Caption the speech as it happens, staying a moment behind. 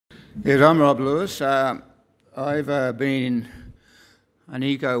Yes, I'm Rob Lewis. I've been an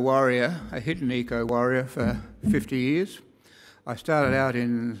eco-warrior, a hidden eco-warrior for 50 years. I started out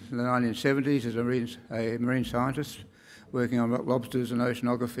in the 1970s as a marine scientist working on rock lobsters and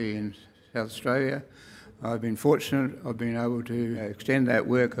oceanography in South Australia. I've been fortunate, I've been able to extend that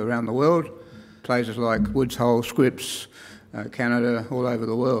work around the world, places like Woods Hole, Scripps, Canada, all over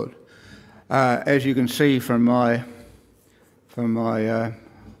the world. As you can see from my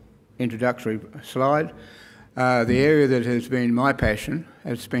introductory slide, the area that has been my passion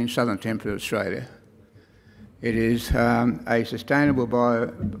has been southern temperate Australia. It is a sustainable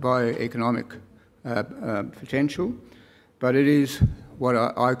bioeconomic potential, but it is what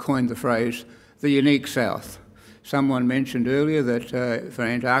I coined the phrase, the unique South. Someone mentioned earlier that for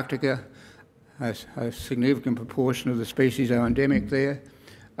Antarctica, a significant proportion of the species are endemic there.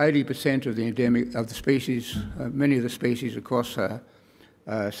 80% of the species, many of the species across the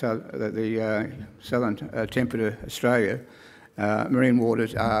southern temperate Australia, marine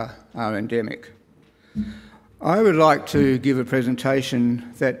waters are endemic. I would like to give a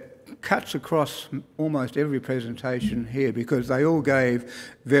presentation that cuts across almost every presentation here because they all gave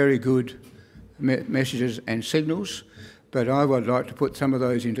very good messages and signals, but I would like to put some of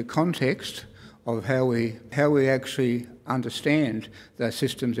those into context of how we actually understand the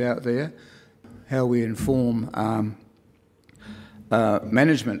systems out there, how we inform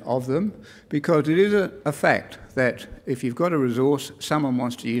management of them, because it is a fact that if you've got a resource, someone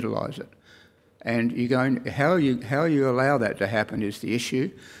wants to utilise it. And how you allow that to happen is the issue,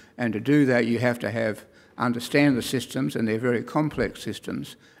 and to do that you have to understand the systems, and they're very complex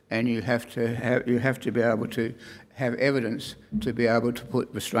systems, and you have to be able to have evidence to be able to put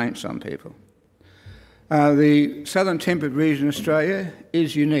restraints on people. The southern temperate region of Australia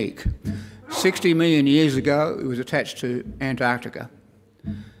is unique. 60 million years ago, it was attached to Antarctica.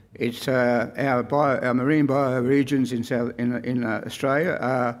 It's our marine bioregions in Australia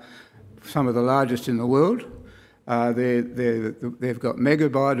are some of the largest in the world. They've got mega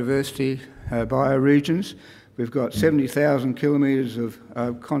biodiversity bioregions. We've got 70,000 kilometres of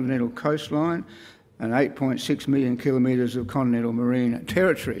continental coastline and 8.6 million kilometres of continental marine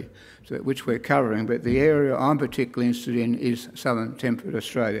territory, which we're covering. But the area I'm particularly interested in is southern temperate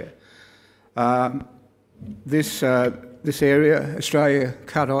Australia. This area, Australia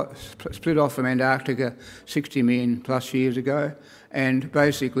split off from Antarctica 60 million plus years ago, and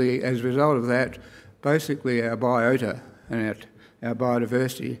basically as a result of that, basically our biota and our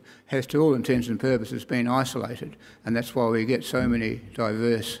biodiversity has to all intents and purposes been isolated, and that's why we get so many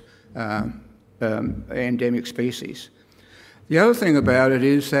diverse endemic species. The other thing about it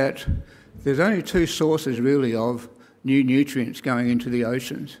is that there's only two sources really of new nutrients going into the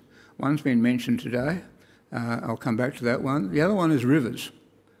oceans. One's been mentioned today. I'll come back to that one. The other one is rivers,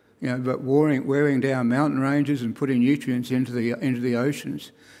 but wearing down mountain ranges and putting nutrients into the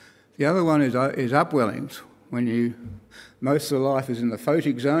oceans. The other one is upwellings, when most of the life is in the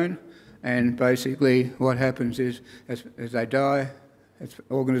photic zone, and basically what happens is as they die, as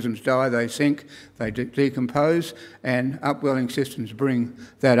organisms die, they sink, they decompose, and upwelling systems bring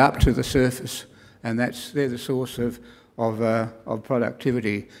that up to the surface, and they're the source of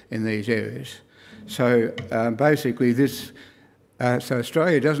productivity in these areas. So basically so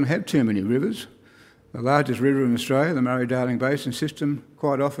Australia doesn't have too many rivers. The largest river in Australia, the Murray-Darling Basin system,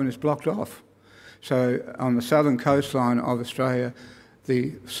 quite often is blocked off. So on the southern coastline of Australia,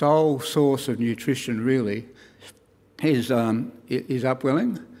 the sole source of nutrition really is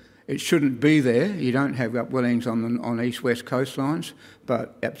upwelling. It shouldn't be there. You don't have upwellings on east-west coastlines,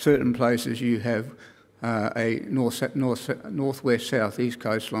 but at certain places you have a northwest-southeast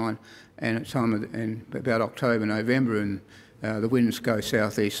coastline, and at in about October, November, and the winds go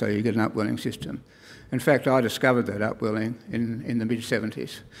southeast, so you get an upwelling system. In fact, I discovered that upwelling in the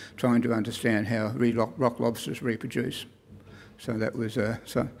mid-70s, trying to understand how rock lobsters reproduce. So that was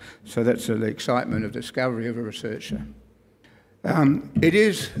so that's the excitement of discovery of a researcher.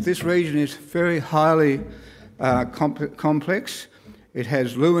 This region is very highly complex. It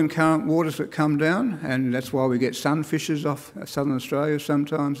has Lewin current waters that come down, and that's why we get sunfishes off southern Australia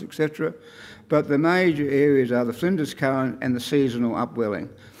sometimes, etc. But the major areas are the Flinders Current and the seasonal upwelling.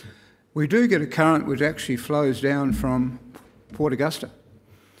 We do get a current which actually flows down from Port Augusta.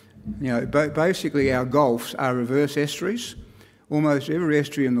 Basically our gulfs are reverse estuaries. Almost every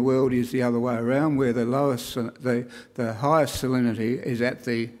estuary in the world is the other way around, where the highest salinity is at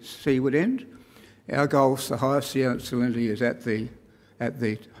the seaward end. Our gulfs, the highest salinity is at the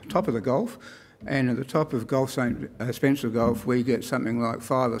top of the Gulf, and at the top of Spencer Gulf we get something like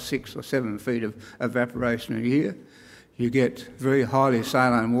 5 or 6 or 7 feet of evaporation a year. you get very highly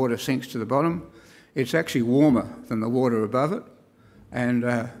saline water sinks to the bottom. It's actually warmer than the water above it,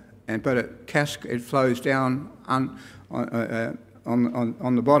 but it flows down on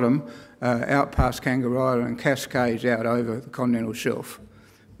the bottom, out past Kangaroo Island and cascades out over the continental shelf.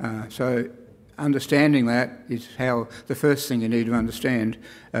 So understanding that is the first thing you need to understand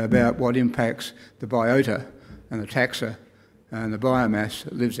about what impacts the biota and the taxa and the biomass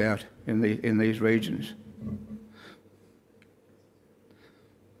that lives out in these regions.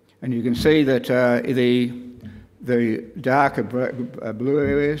 And you can see that the darker blue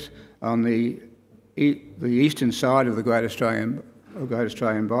areas on the eastern side of the Great Australian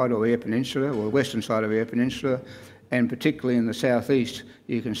Bight, or the Eyre Peninsula, or the western side of the Eyre Peninsula, and particularly in the southeast,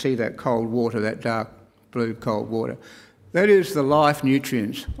 you can see that cold water, that dark blue cold water. That is the life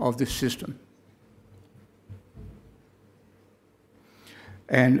nutrients of this system.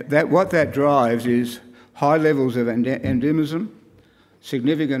 And what that drives is high levels of endemism,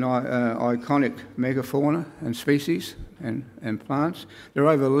 significant iconic megafauna and species and plants. There are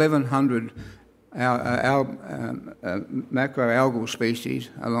over 1,100 macroalgal species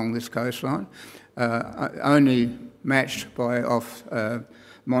along this coastline, only matched by off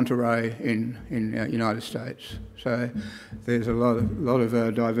Monterey in the United States. So there's a lot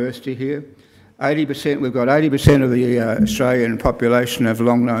of diversity here. 80%, we've got 80% of the Australian population of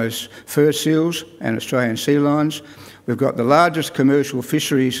long-nosed fur seals and Australian sea lions. We've got the largest commercial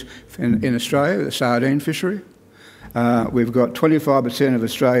fisheries in Australia, the sardine fishery. We've got 25% of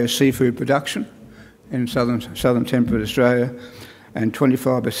Australia's seafood production in southern temperate Australia, and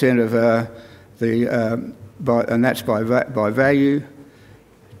 25% of and that's by value,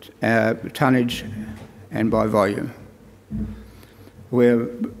 tonnage, and by volume.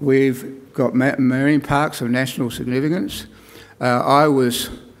 We've got marine parks of national significance. I was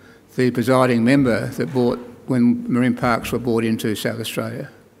the presiding member when marine parks were brought into South Australia.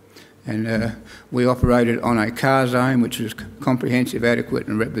 And we operated on a CAR zone, which was comprehensive, adequate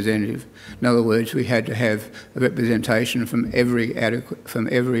and representative. In other words, we had to have a representation from every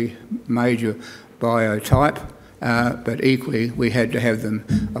major biotype, but equally we had to have them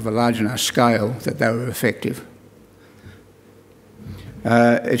of a large enough scale that they were effective.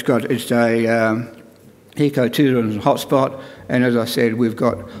 It's a ecotourism hotspot, and as I said, we've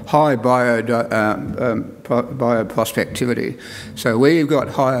got high bioprospectivity. So where you've got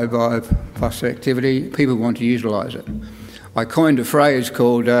higher bioprospectivity, people want to utilise it. I coined a phrase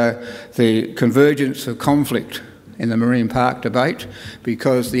called the convergence of conflict in the marine park debate,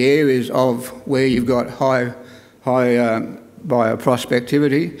 because the areas of where you've got high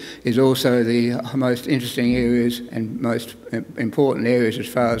bioprospectivity is also the most interesting areas and most important areas as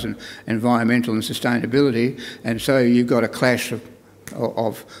far as environmental and sustainability, and so you've got a clash of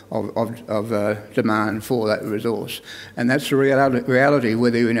demand for that resource. And that's the reality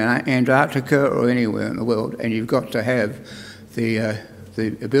whether you're in Antarctica or anywhere in the world, and you've got to have the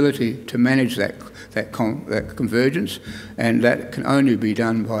ability to manage that convergence, and that can only be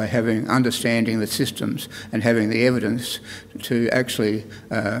done by understanding the systems and having the evidence to actually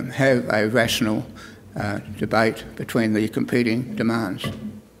have a rational debate between the competing demands.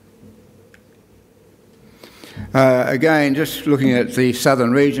 Again, just looking at the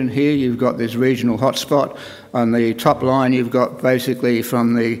southern region here, you've got this regional hotspot. On the top line, you've got basically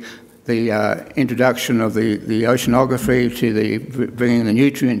from the introduction of the oceanography to bringing the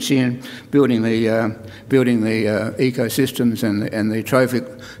nutrients in, building the ecosystems and the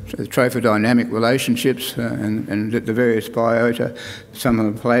trophodynamic relationships and the various biota. Some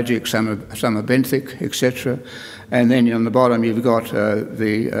are pelagic, some are benthic, etc. And then on the bottom you've got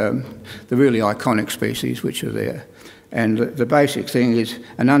the really iconic species which are there. And the basic thing is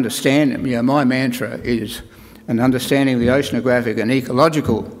an understanding. My mantra is an understanding of the oceanographic and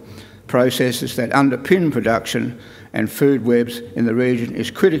ecological processes that underpin production and food webs in the region is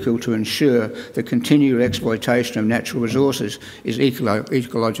critical to ensure the continual exploitation of natural resources is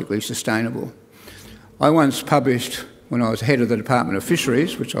ecologically sustainable. I once published, when I was head of the Department of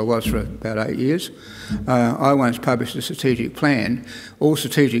Fisheries, which I was for about 8 years, I once published a strategic plan. All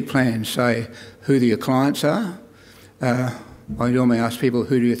strategic plans say who your clients are. I normally ask people,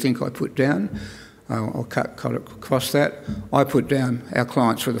 who do you think I put down? I'll cut across that. I put down our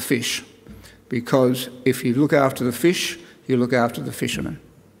clients for the fish, because if you look after the fish, you look after the fishermen,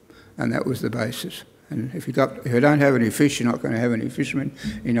 and that was the basis. And if you don't have any fish, you're not going to have any fishermen.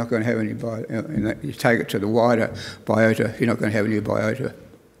 You're not going to have any you take it to the wider biota, you're not going to have any biota,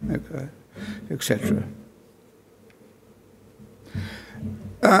 etc.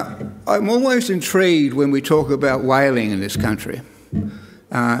 I'm always intrigued when we talk about whaling in this country,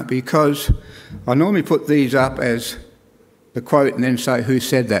 because I normally put these up as the quote and then say who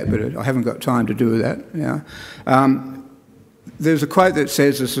said that, but I haven't got time to do that. There's a quote that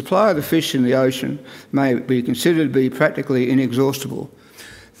says, "The supply of the fish in the ocean may be considered to be practically inexhaustible."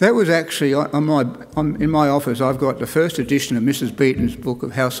 That was actually, in my office, I've got the first edition of Mrs. Beaton's book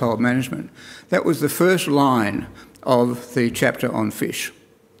of Household Management. That was the first line of the chapter on fish.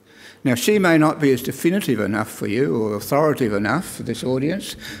 Now, she may not be as definitive enough for you or authoritative enough for this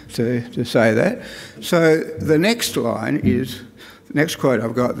audience to say that. So the next line is, the next quote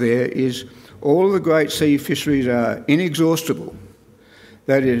I've got there is, "All of the great sea fisheries are inexhaustible.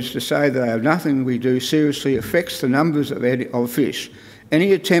 That is to say that nothing we do seriously affects the numbers of fish.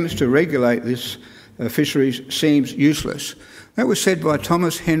 Any attempts to regulate this fisheries seems useless." That was said by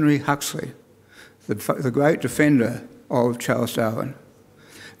Thomas Henry Huxley, the great defender of Charles Darwin.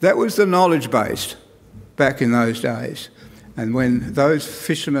 That was the knowledge base back in those days. And when those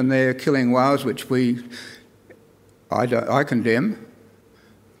fishermen there killing whales, which I condemn,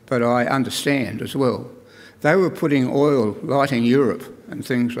 but I understand as well, they were putting oil, lighting Europe and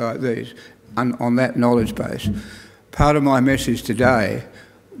things like these on that knowledge base. Part of my message today,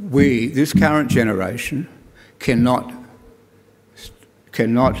 this current generation, is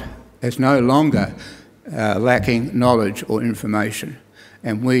no longer lacking knowledge or information,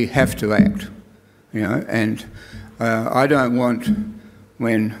 and we have to act, and I don't want,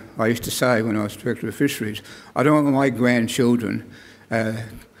 when I used to say when I was Director of Fisheries, I don't want my grandchildren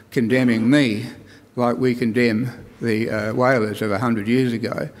condemning me like we condemn the whalers of 100 years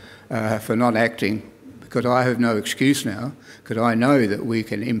ago for not acting, because I have no excuse now, because I know that we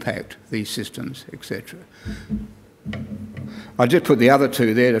can impact these systems, etc. I just put the other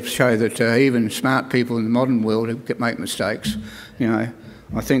two there to show that even smart people in the modern world make mistakes.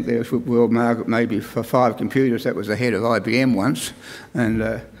 I think there was world market maybe for 5 computers. That was the head of IBM once, and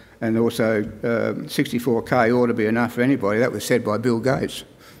also 64K ought to be enough for anybody. That was said by Bill Gates.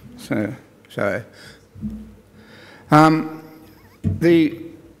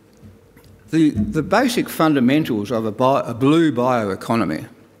 The basic fundamentals of a blue bioeconomy,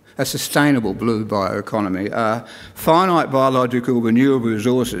 a sustainable blue bioeconomy, are finite biological renewable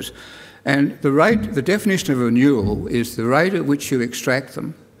resources. And the definition of renewable is the rate at which you extract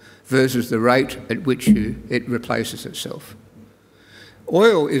them versus the rate at which it replaces itself.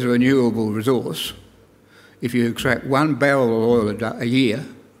 Oil is a renewable resource. If you extract 1 barrel of oil a year,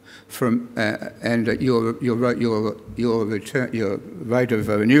 and your rate of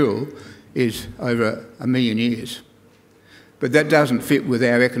renewal is over 1 million years. But that doesn't fit with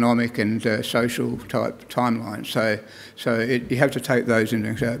our economic and social type timeline. So you have to take those into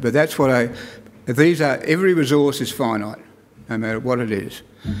account. But that's what every resource is finite, no matter what it is.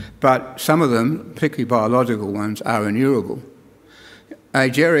 But some of them, particularly biological ones, are renewable. A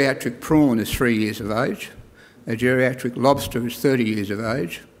geriatric prawn is 3 years of age. A geriatric lobster is 30 years of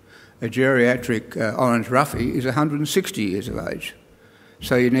age. A geriatric orange roughy is 160 years of age.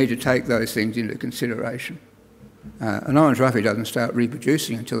 So you need to take those things into consideration. An orange roughy doesn't start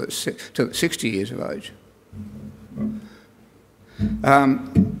reproducing until it's 60 years of age.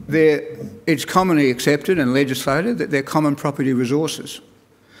 It's commonly accepted and legislated that they're common property resources.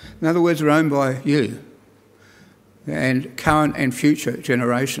 In other words, they're owned by you and current and future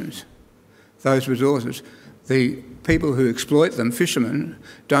generations. Those resources, the people who exploit them, fishermen,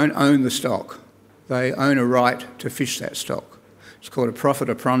 don't own the stock. They own a right to fish that stock. It's called a profit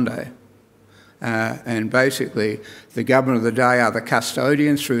apprende. And basically, the government of the day are the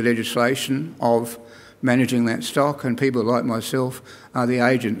custodians through legislation of managing that stock, and people like myself are the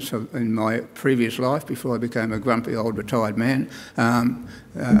agents in my previous life, before I became a grumpy old retired man.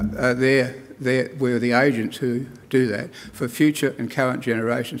 We're the agents who do that for future and current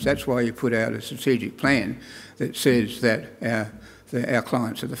generations. That's why you put out a strategic plan that says that our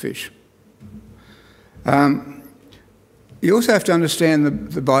clients are the fish. You also have to understand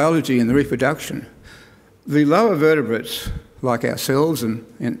the biology and the reproduction. The lower vertebrates, like ourselves, so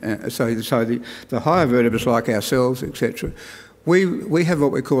the higher vertebrates, like ourselves, etc., we have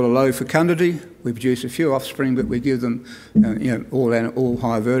what we call a low fecundity. We produce a few offspring, but we give them, all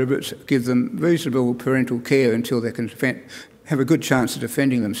higher vertebrates, give them reasonable parental care until they can have a good chance of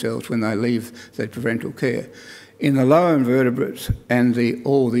defending themselves when they leave their parental care. In the lower invertebrates and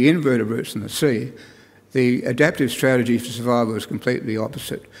all the invertebrates in the sea, the adaptive strategy for survival is completely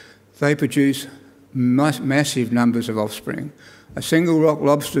opposite. They produce massive numbers of offspring. A single rock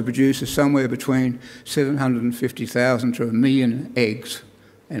lobster produces somewhere between 750,000 to 1 million eggs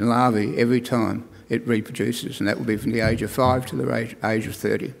and larvae every time it reproduces, and that will be from the age of 5 to the age of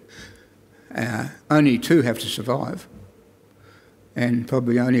 30. Only 2 have to survive, and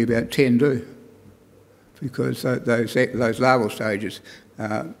probably only about 10 do. because those larval stages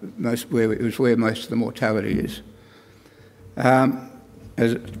is where most of the mortality is.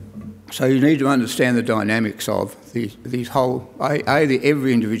 So you need to understand the dynamics of these whole,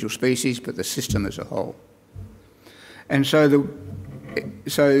 every individual species, but the system as a whole. And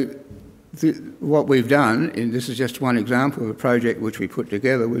what we've done, and this is just one example of a project which we put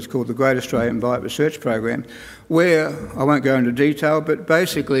together, was called the Great Australian Bite Research Program, where, I won't go into detail, but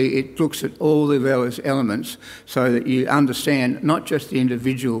basically it looks at all the various elements so that you understand not just the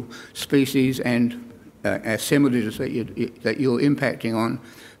individual species and assemblages that you're impacting on,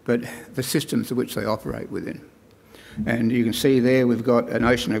 but the systems to which they operate within. And you can see there we've got an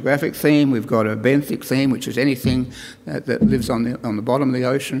oceanographic theme, we've got a benthic theme, which is anything that lives on the bottom of the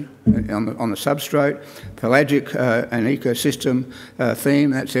ocean, on the substrate. Pelagic, an ecosystem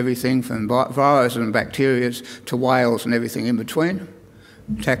theme, that's everything from viruses and bacteria to whales and everything in between,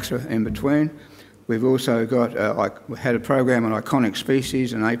 taxa in between. We've also got, had a program on iconic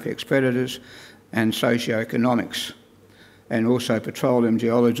species and apex predators and socioeconomics, and also petroleum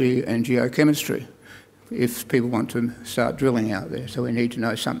geology and geochemistry, if people want to start drilling out there. So we need to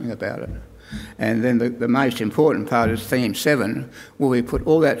know something about it. And then the most important part is theme 7, where we put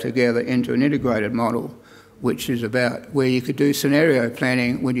all that together into an integrated model, which is about where you could do scenario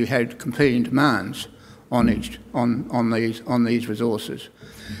planning when you had competing demands on these resources.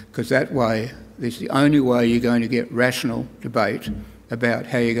 Because that way, this is the only way you're going to get rational debate about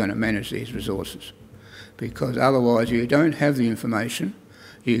how you're going to manage these resources. Because otherwise, you don't have the information,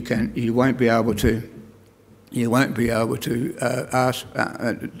 you won't be able to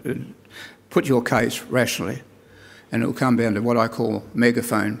put your case rationally, and it will come down to what I call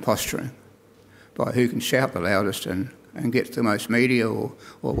megaphone posturing, by who can shout the loudest and get the most media or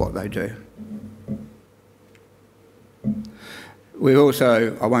what they do. We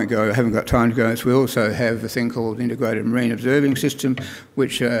also, I haven't got time to go into this, we also have a thing called Integrated Marine Observing System,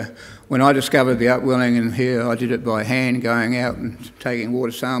 which when I discovered the upwelling in here, I did it by hand, going out and taking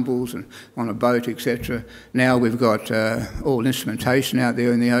water samples and on a boat, etc. Now we've got all instrumentation out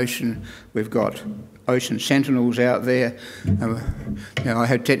there in the ocean. We've got ocean sentinels out there. I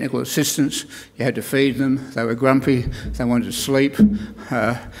had technical assistants. You had to feed them. They were grumpy. They wanted to sleep.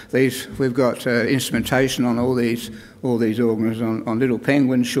 We've got instrumentation on all these organisms, on little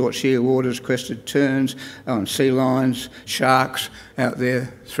penguins, short shearwaters, crested terns, on sea lions, sharks out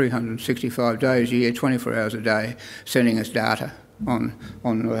there 365 days a year, 24 hours a day, sending us data on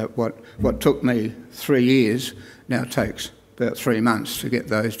what took me 3 years now takes about 3 months to get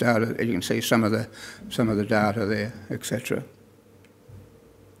those data. You can see some of the data there, etc.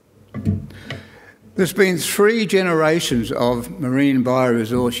 There's been 3 generations of marine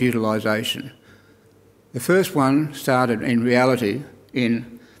bioresource utilisation. The first one started in reality it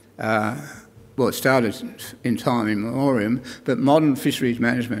started in time immemorial, but modern fisheries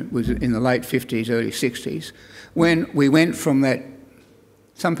management was in the late 50s, early 60s, when we went from that,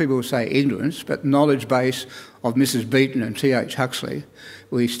 some people will say ignorance, but knowledge base of Mrs. Beaton and T.H. Huxley.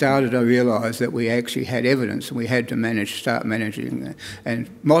 We started to realise that we actually had evidence and we had to start managing. And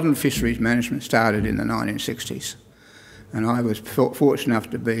modern fisheries management started in the 1960s. And I was fortunate enough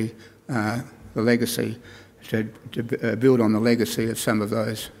to be the legacy, to build on the legacy of some of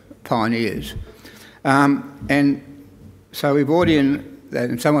those pioneers. And so we brought in,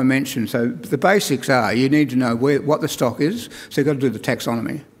 and someone mentioned, so the basics are you need to know what the stock is, so you've got to do the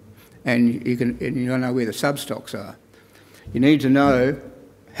taxonomy, and you don't know where the substocks are. You need to know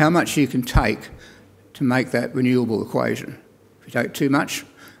how much you can take to make that renewable equation. If you take too much,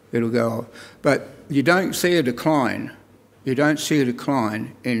 it'll go off. But you don't see a decline. You don't see a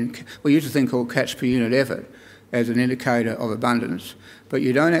decline in, we used to think called catch per unit effort as an indicator of abundance, but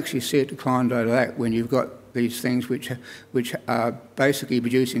you don't actually see a decline like that when you've got these things which are basically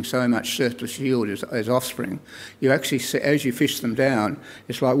producing so much surplus yield as offspring. You actually see, as you fish them down,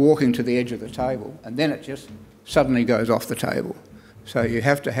 it's like walking to the edge of the table, and then it just suddenly goes off the table. So you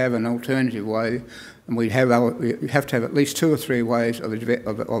have to have an alternative way, and we have to have at least 2 or 3 ways of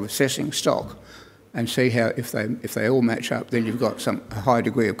assessing stock, and see how if they all match up, then you've got a high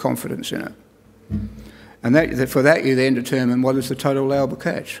degree of confidence in it. And for that you then determine what is the total allowable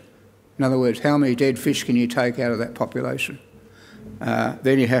catch. In other words, how many dead fish can you take out of that population?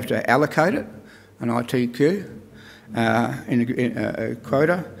 Then you have to allocate it, an ITQ, in a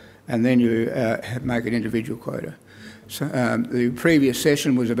quota, and then you make an individual quota. So the previous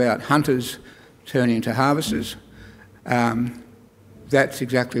session was about hunters turning into harvesters. That's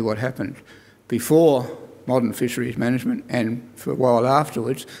exactly what happened. Before modern fisheries management, and for a while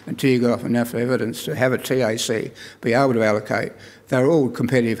afterwards, until you got enough evidence to have a TAC be able to allocate, they were all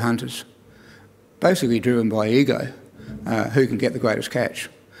competitive hunters. basically driven by ego, who can get the greatest catch.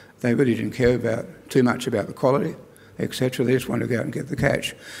 They really didn't care too much about the quality, etc. They just want to go out and get the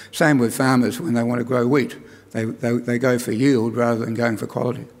catch. Same with farmers when they want to grow wheat. They go for yield rather than going for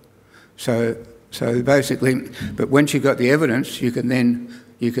quality. So basically, but once you've got the evidence, you can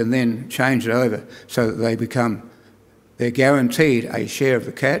then change it over so that they're guaranteed a share of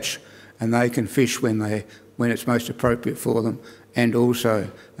the catch, and they can fish when it's most appropriate for them, and also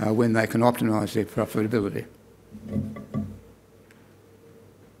when they can optimise their profitability.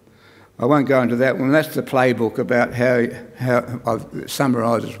 I won't go into that one. That's the playbook about how I've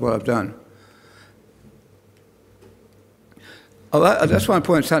summarises what I've done. I just want to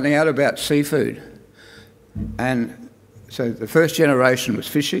point something out about seafood. And so the first generation was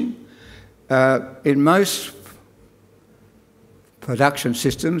fishing. In most production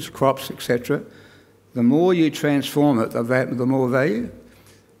systems, crops, etc., the more you transform it, the more value.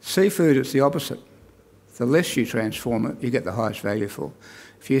 Seafood, it's the opposite. The less you transform it, you get the highest value for.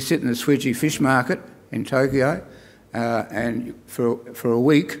 If you sit in the Swiji fish market in Tokyo and for a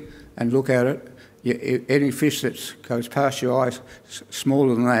week and look at it, any fish that goes past your eyes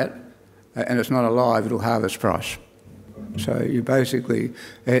smaller than that, and it's not alive, it'll harvest price. So you basically,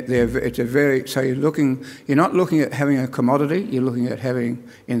 so you're not looking at having a commodity, you're looking at having,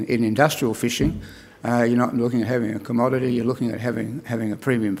 in industrial fishing, you're not looking at having a commodity, you're looking at having a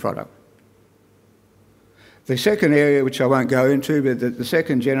premium product. The second area, which I won't go into, but the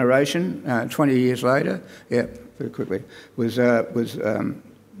second generation, 20 years later, very quickly, was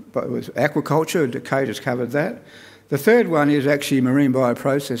aquaculture. Kate has covered that. The third one is actually marine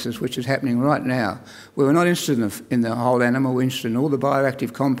bioprocesses, which is happening right now. We're not interested in the whole animal, we're interested in all the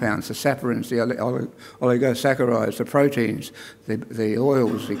bioactive compounds, the saponins, the oligosaccharides, the proteins, the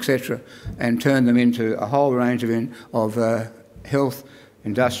oils, etc., and turn them into a whole range of health,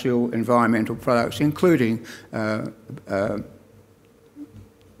 industrial, environmental products, including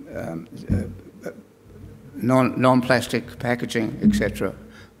non-plastic packaging, etc.,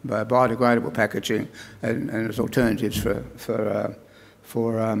 biodegradable packaging, and as alternatives for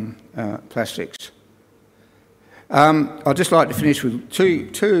plastics. I'd just like to finish with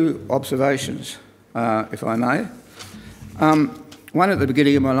two observations, if I may. One at the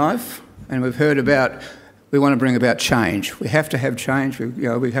beginning of my life, and we've heard about. We want to bring about change. We have to have change. We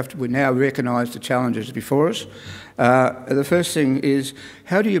now recognise the challenges before us. The first thing is,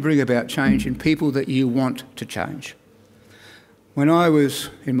 how do you bring about change in people that you want to change? When I was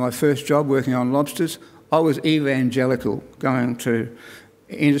in my first job working on lobsters, I was evangelical, going to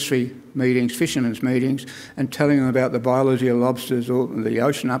industry meetings, fishermen's meetings, and telling them about the biology of lobsters or the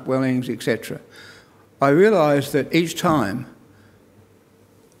ocean upwellings, etc. I realised that each time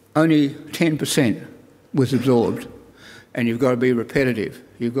only 10% was absorbed, and you've got to be repetitive.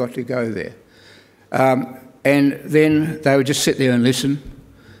 You've got to go there. And then they would just sit there and listen.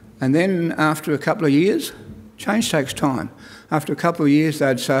 And then after a couple of years, change takes time. After a couple of years,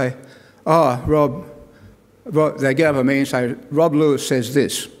 they'd say, oh, Rob, they'd get up at me and say, Rob Lewis says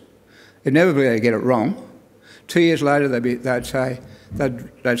this. Inevitably, they'd get it wrong. 2 years later,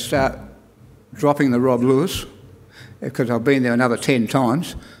 they'd start dropping the Rob Lewis, because I've been there another 10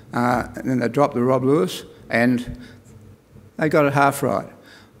 times, and then they'd drop the Rob Lewis, and they got it half right.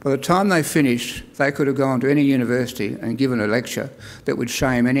 By the time they finished, they could have gone to any university and given a lecture that would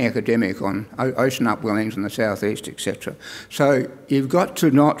shame any academic on ocean upwellings in the southeast, etc. So you've got to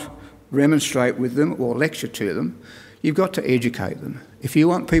not remonstrate with them or lecture to them. You've got to educate them. If you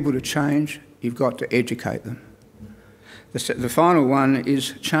want people to change, you've got to educate them. The final one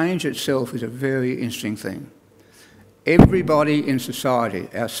is change itself is a very interesting thing. Everybody in society,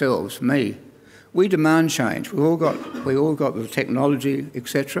 ourselves, me, we demand change. We all got the technology,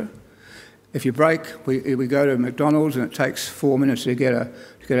 etc. If you break, we go to McDonald's and it takes 4 minutes to get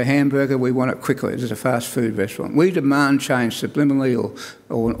a hamburger. We want it quickly. This is a fast food restaurant. We demand change subliminally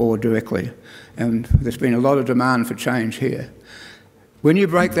or directly, and there's been a lot of demand for change here. When you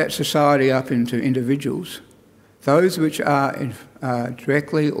break that society up into individuals, those which are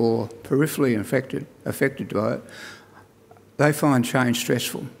directly or peripherally affected by it, they find change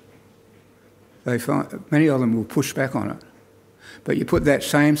stressful. Many of them will push back on it. But you put that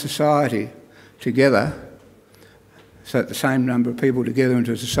same society together, so that the same number of people together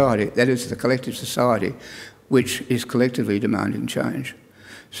into a society, that is the collective society, which is collectively demanding change.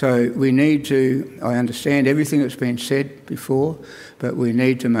 So we need to, I understand everything that's been said before, but we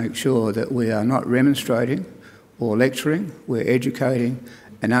need to make sure that we are not remonstrating or lecturing, we're educating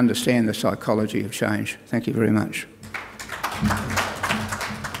and understand the psychology of change. Thank you very much.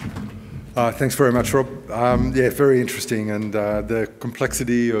 Thanks very much, Rob. Yeah, very interesting, and the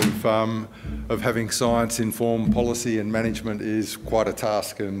complexity of having science inform policy and management is quite a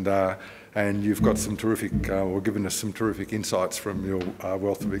task, and you've got some terrific, or given us some terrific insights from your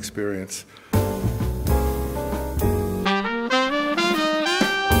wealth of experience.